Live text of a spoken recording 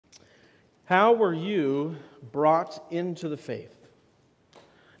How were you brought into the faith?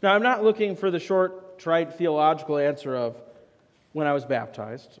 Now, I'm not looking for the short, trite theological answer of when I was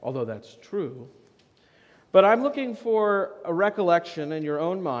baptized, although that's true. But I'm looking for a recollection in your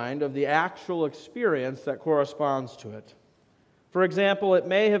own mind of the actual experience that corresponds to it. For example, it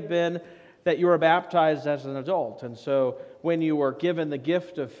may have been that you were baptized as an adult, and so when you were given the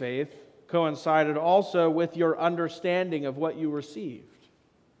gift of faith, coincided also with your understanding of what you received.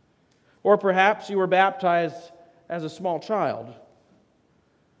 Or perhaps you were baptized as a small child,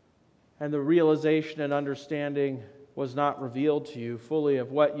 and the realization and understanding was not revealed to you fully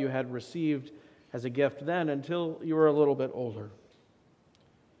of what you had received as a gift then until you were a little bit older.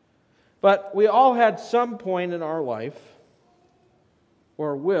 But we all had some point in our life,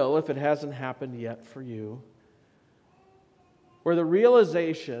 or will if it hasn't happened yet for you, where the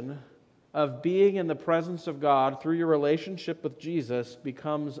realization of being in the presence of God through your relationship with Jesus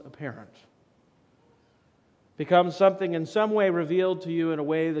becomes apparent. Becomes something in some way revealed to you in a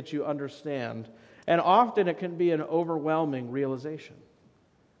way that you understand. And often it can be an overwhelming realization.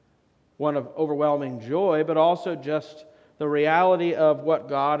 One of overwhelming joy, but also just the reality of what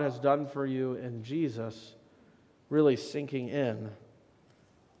God has done for you in Jesus really sinking in.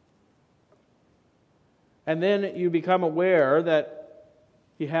 And then you become aware that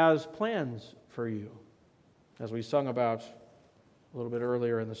He has plans for you, as we sung about a little bit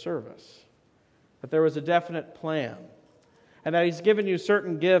earlier in the service. That there was a definite plan, and that He's given you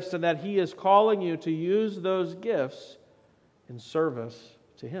certain gifts, and that He is calling you to use those gifts in service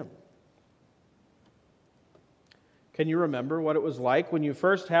to Him. Can you remember what it was like when you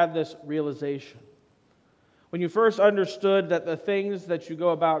first had this realization? When you first understood that the things that you go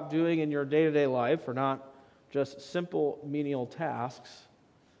about doing in your day-to-day life are not just simple menial tasks,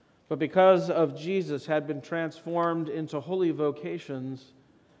 but because of Jesus had been transformed into holy vocations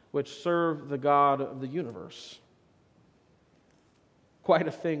which serve the God of the universe. Quite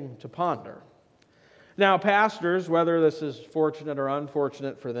a thing to ponder. Now, pastors, whether this is fortunate or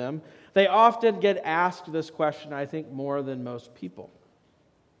unfortunate for them, they often get asked this question, I think, more than most people.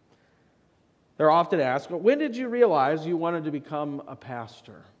 They're often asked, when did you realize you wanted to become a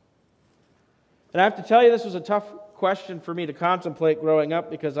pastor? And I have to tell you, this was a tough question for me to contemplate growing up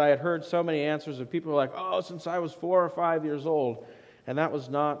because I had heard so many answers of people who were like, since I was 4 or 5 years old. And that was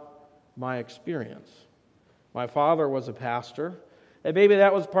not my experience. My father was a pastor, and maybe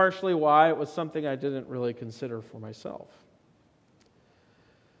that was partially why it was something I didn't really consider for myself.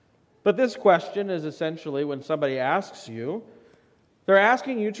 But this question is essentially when somebody asks you, they're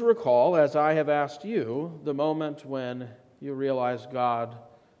asking you to recall, as I have asked you, the moment when you realized God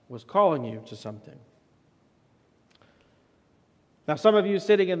was calling you to something. Now, some of you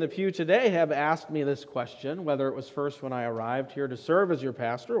sitting in the pew today have asked me this question, whether it was first when I arrived here to serve as your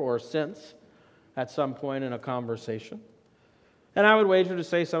pastor or since at some point in a conversation. And I would wager to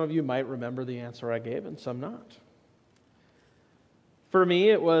say some of you might remember the answer I gave and some not. For me,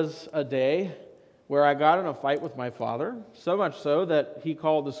 it was a day where I got in a fight with my father, so much so that he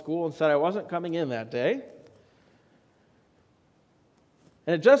called the school and said I wasn't coming in that day.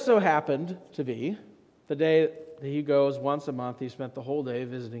 And it just so happened to be the day that he goes once a month. He spent the whole day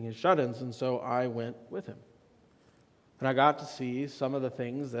visiting his shut-ins, and so I went with him. And I got to see some of the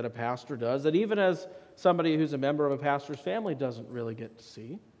things that a pastor does that even as somebody who's a member of a pastor's family doesn't really get to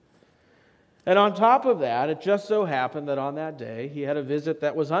see. And on top of that, it just so happened that on that day, he had a visit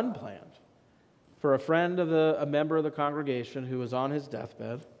that was unplanned for a friend of a member of the congregation who was on his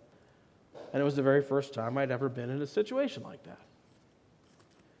deathbed. And it was the very first time I'd ever been in a situation like that.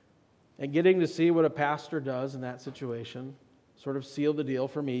 And getting to see what a pastor does in that situation sort of sealed the deal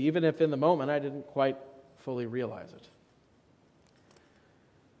for me, even if in the moment I didn't quite fully realize it.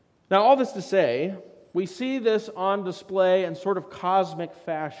 Now, all this to say, we see this on display in sort of cosmic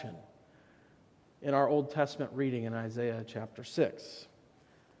fashion in our Old Testament reading in Isaiah chapter 6.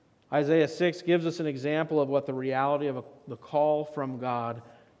 Isaiah 6 gives us an example of what the reality of the call from God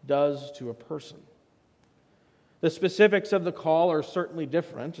does to a person. The specifics of the call are certainly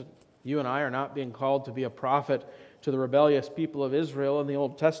different. You and I are not being called to be a prophet to the rebellious people of Israel in the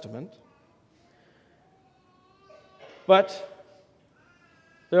Old Testament. But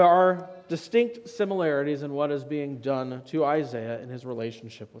there are distinct similarities in what is being done to Isaiah in his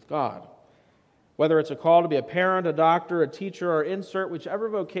relationship with God. Whether it's a call to be a parent, a doctor, a teacher, or insert whichever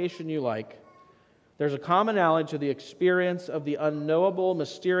vocation you like, there's a commonality to the experience of the unknowable,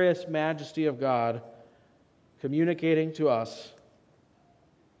 mysterious majesty of God communicating to us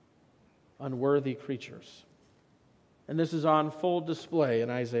unworthy creatures. And this is on full display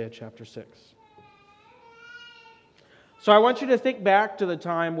in Isaiah chapter 6. So I want you to think back to the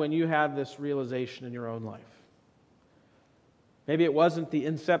time when you had this realization in your own life. Maybe it wasn't the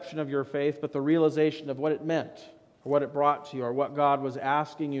inception of your faith, but the realization of what it meant, or what it brought to you, or what God was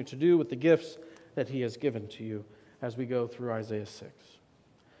asking you to do with the gifts that He has given to you as we go through Isaiah 6.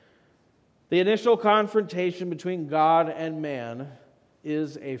 The initial confrontation between God and man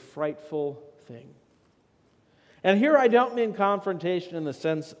is a frightful thing. And here I don't mean confrontation in the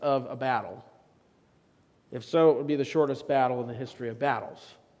sense of a battle. If so, it would be the shortest battle in the history of battles.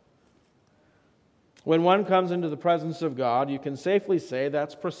 When one comes into the presence of God, you can safely say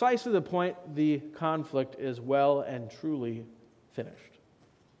that's precisely the point the conflict is well and truly finished.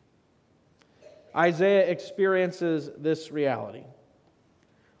 Isaiah experiences this reality.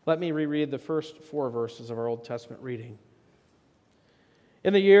 Let me reread the first 4 verses of our Old Testament reading.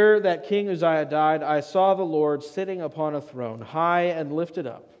 In the year that King Uzziah died, I saw the Lord sitting upon a throne, high and lifted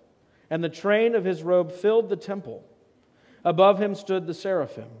up, and the train of His robe filled the temple. Above Him stood the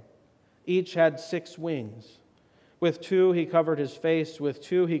seraphim. Each had 6 wings. With 2 He covered His face, with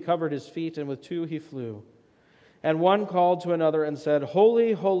 2 He covered His feet, and with 2 He flew. And one called to another and said,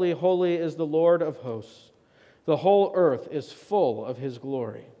 Holy, holy, holy is the Lord of hosts. The whole earth is full of His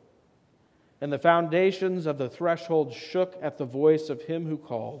glory. And the foundations of the threshold shook at the voice of Him who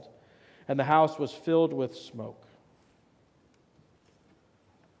called, and the house was filled with smoke.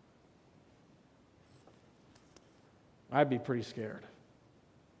 I'd be pretty scared.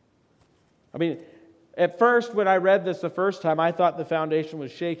 I mean, at first, when I read this the first time, I thought the foundation was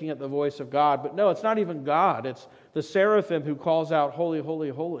shaking at the voice of God. But no, it's not even God. It's the seraphim who calls out, Holy, holy,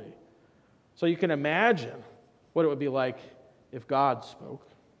 holy. So you can imagine what it would be like if God spoke.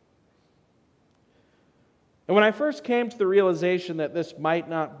 And when I first came to the realization that this might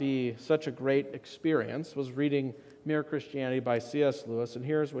not be such a great experience, was reading Mere Christianity by C.S. Lewis, and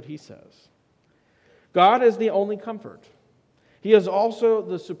here's what he says. God is the only comfort. He is also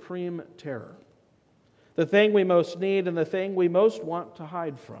the supreme terror, the thing we most need and the thing we most want to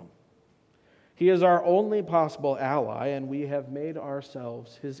hide from. He is our only possible ally, and we have made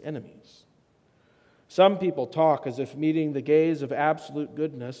ourselves His enemies. Some people talk as if meeting the gaze of absolute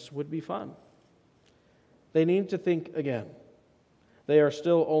goodness would be fun. They need to think again. They are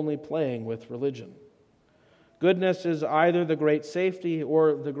still only playing with religion. Goodness is either the great safety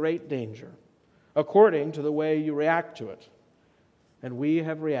or the great danger, according to the way you react to it. And we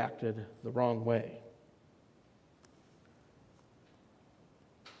have reacted the wrong way.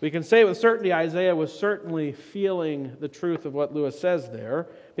 We can say with certainty Isaiah was certainly feeling the truth of what Lewis says there,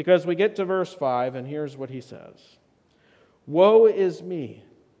 because we get to verse 5, and here's what he says. Woe is me,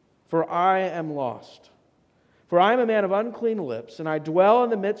 for I am lost. For I am a man of unclean lips, and I dwell in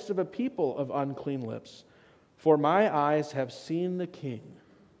the midst of a people of unclean lips. For my eyes have seen the King,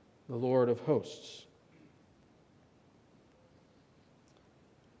 the Lord of hosts.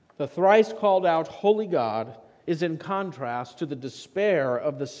 The thrice called out holy God is in contrast to the despair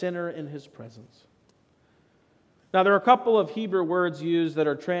of the sinner in His presence. Now, there are a couple of Hebrew words used that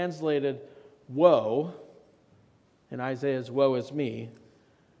are translated woe, in Isaiah's woe is me,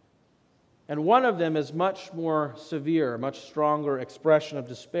 and one of them is much more severe, much stronger expression of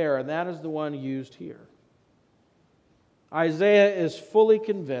despair, and that is the one used here. Isaiah is fully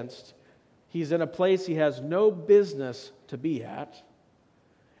convinced he's in a place he has no business to be at,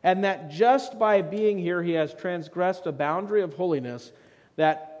 and that just by being here he has transgressed a boundary of holiness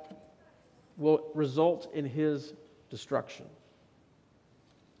that will result in his destruction.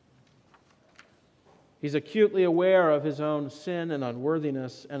 He's acutely aware of his own sin and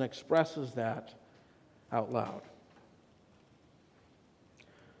unworthiness and expresses that out loud.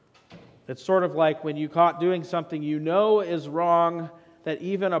 It's sort of like when you caught doing something you know is wrong, that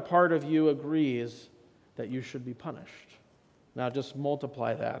even a part of you agrees that you should be punished. Now just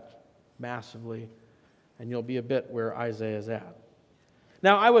multiply that massively, and you'll be a bit where Isaiah is at.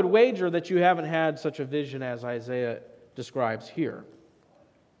 Now I would wager that you haven't had such a vision as Isaiah describes here.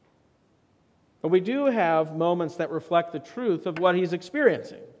 But we do have moments that reflect the truth of what he's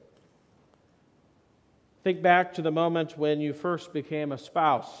experiencing. Think back to the moment when you first became a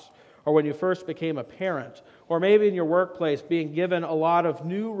spouse, or when you first became a parent, or maybe in your workplace being given a lot of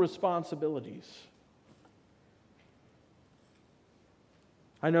new responsibilities.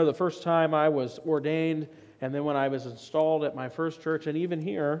 I know the first time I was ordained, and then when I was installed at my first church, and even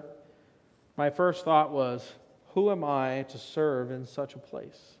here, my first thought was, who am I to serve in such a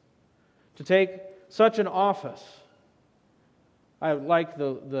place? To take such an office? I like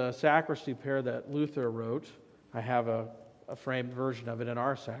the sacristy prayer that Luther wrote. I have a framed version of it in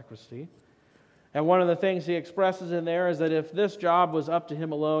our sacristy. And one of the things he expresses in there is that if this job was up to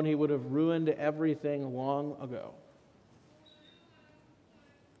him alone, he would have ruined everything long ago.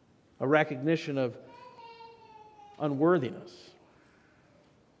 a recognition of unworthiness.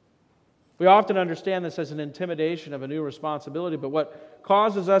 We often understand this as an intimidation of a new responsibility, but what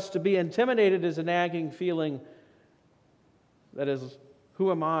causes us to be intimidated is a nagging feeling that is, who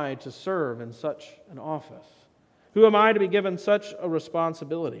am I to serve in such an office? Who am I to be given such a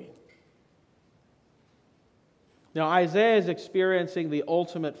responsibility? Now, Isaiah is experiencing the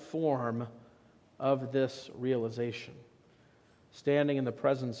ultimate form of this realization. Standing in the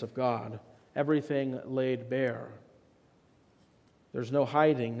presence of God, everything laid bare. There's no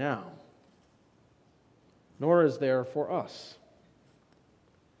hiding now, nor is there for us.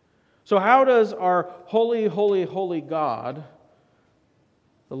 So how does our holy, holy, holy God,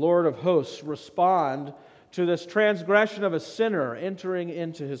 the Lord of hosts, respond to this transgression of a sinner entering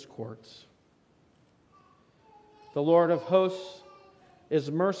into his courts? The Lord of hosts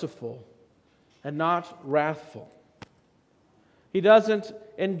is merciful and not wrathful. He doesn't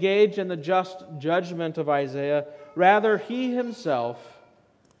engage in the just judgment of Isaiah. Rather, he himself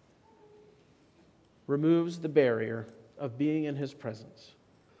removes the barrier of being in his presence.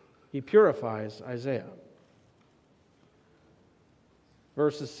 He purifies Isaiah.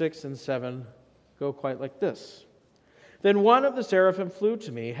 Verses 6 and 7 go quite like this. Then one of the seraphim flew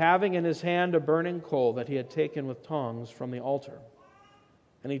to me, having in his hand a burning coal that he had taken with tongs from the altar.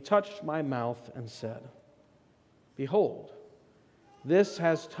 And he touched my mouth and said, Behold, this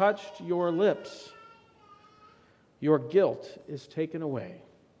has touched your lips. Your guilt is taken away,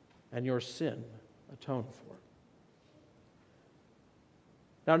 and your sin atoned for.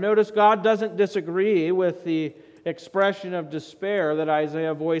 Now notice God doesn't disagree with the expression of despair that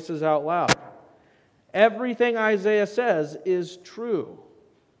Isaiah voices out loud. Everything Isaiah says is true.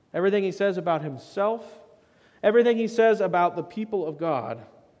 Everything he says about himself, everything he says about the people of God.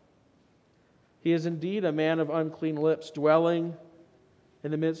 He is indeed a man of unclean lips, dwelling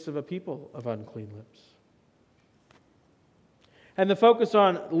in the midst of a people of unclean lips. And the focus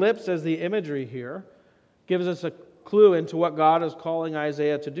on lips as the imagery here gives us a clue into what God is calling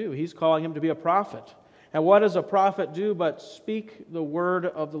Isaiah to do. He's calling him to be a prophet. And what does a prophet do but speak the word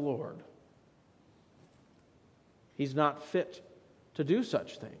of the Lord? He's not fit to do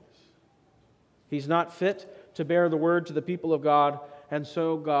such things. He's not fit to bear the word to the people of God, and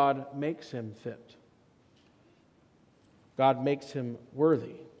so God makes him fit. God makes him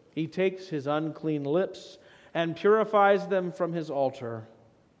worthy. He takes his unclean lips and purifies them from his altar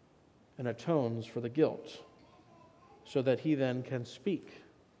and atones for the guilt, so that he then can speak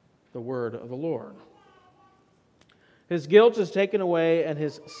the word of the Lord. His guilt is taken away and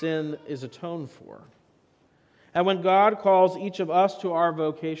his sin is atoned for. And when God calls each of us to our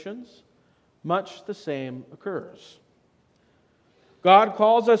vocations, much the same occurs. God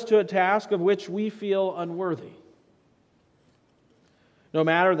calls us to a task of which we feel unworthy. No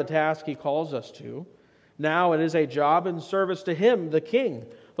matter the task he calls us to, now it is a job in service to him, the King,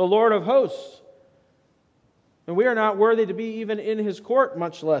 the Lord of hosts. And we are not worthy to be even in his court,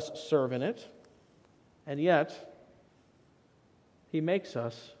 much less serve in it. And yet, he makes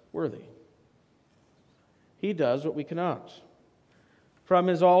us worthy. He does what we cannot. From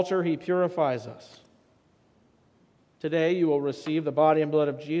his altar, he purifies us. Today, you will receive the body and blood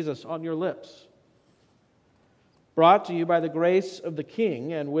of Jesus on your lips, brought to you by the grace of the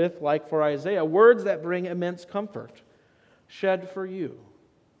King, and with, like for Isaiah, words that bring immense comfort, shed for you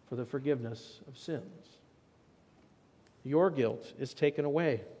for the forgiveness of sins. Your guilt is taken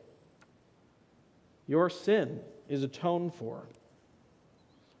away. Your sin is atoned for.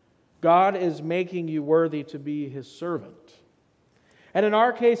 God is making you worthy to be his servant. And in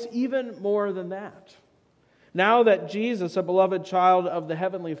our case, even more than that. Now that Jesus, a beloved child of the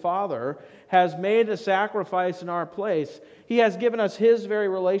Heavenly Father, has made a sacrifice in our place, he has given us his very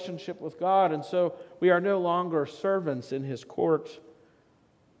relationship with God, and so we are no longer servants in his court,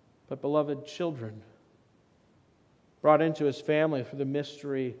 but beloved children, brought into his family through the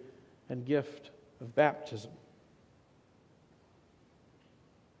mystery and gift of baptism.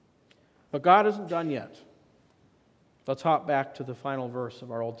 But God isn't done yet. Let's hop back to the final verse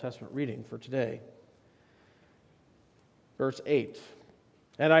of our Old Testament reading for today. Verse 8.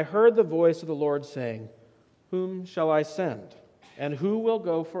 And I heard the voice of the Lord saying, Whom shall I send? And who will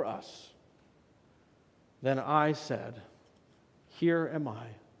go for us? Then I said, Here am I.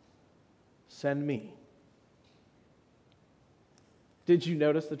 Send me. Did you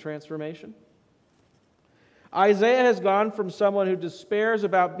notice the transformation? Isaiah has gone from someone who despairs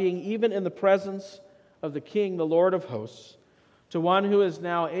about being even in the presence of the King, the Lord of hosts, to one who is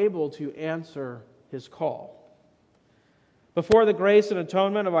now able to answer his call. Before the grace and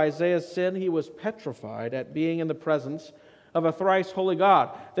atonement of Isaiah's sin, he was petrified at being in the presence of a thrice holy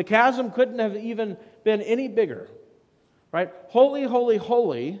God. The chasm couldn't have even been any bigger. Right? Holy, holy,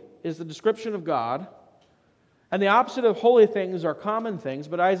 holy is the description of God. And the opposite of holy things are common things,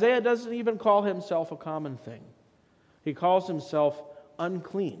 but Isaiah doesn't even call himself a common thing. He calls himself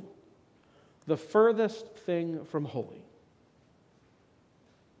unclean, the furthest thing from holy.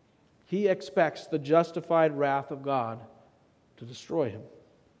 He expects the justified wrath of God to destroy him.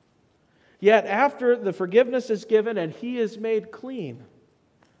 Yet after the forgiveness is given and he is made clean,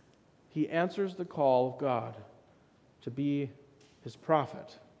 he answers the call of God to be his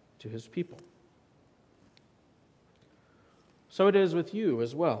prophet to his people. So it is with you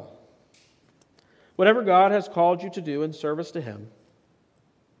as well. Whatever God has called you to do in service to him,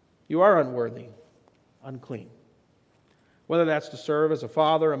 you are unworthy, unclean. Whether that's to serve as a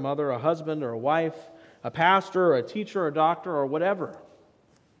father, a mother, a husband, or a wife, a pastor, or a teacher, or a doctor, or whatever.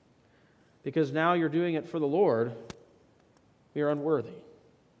 Because now you're doing it for the Lord, you're unworthy.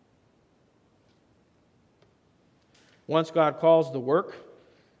 Once God calls the work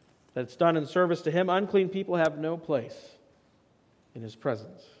that's done in service to him, unclean people have no place in his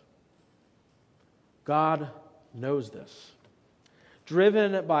presence. God knows this.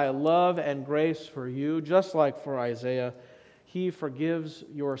 Driven by love and grace for you, just like for Isaiah, he forgives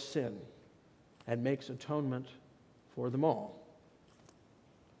your sin and makes atonement for them all.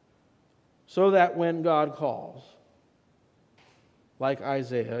 So that when God calls, like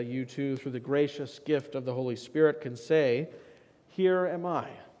Isaiah, you too, through the gracious gift of the Holy Spirit, can say, "Here am I,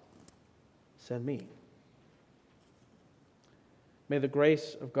 send me." May the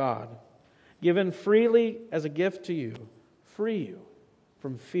grace of God, given freely as a gift to you, free you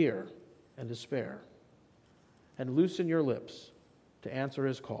from fear and despair, and loosen your lips to answer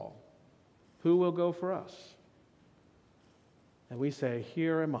his call. Who will go for us? And we say,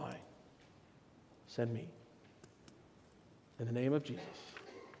 "Here am I, send me." In the name of Jesus.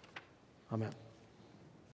 Amen.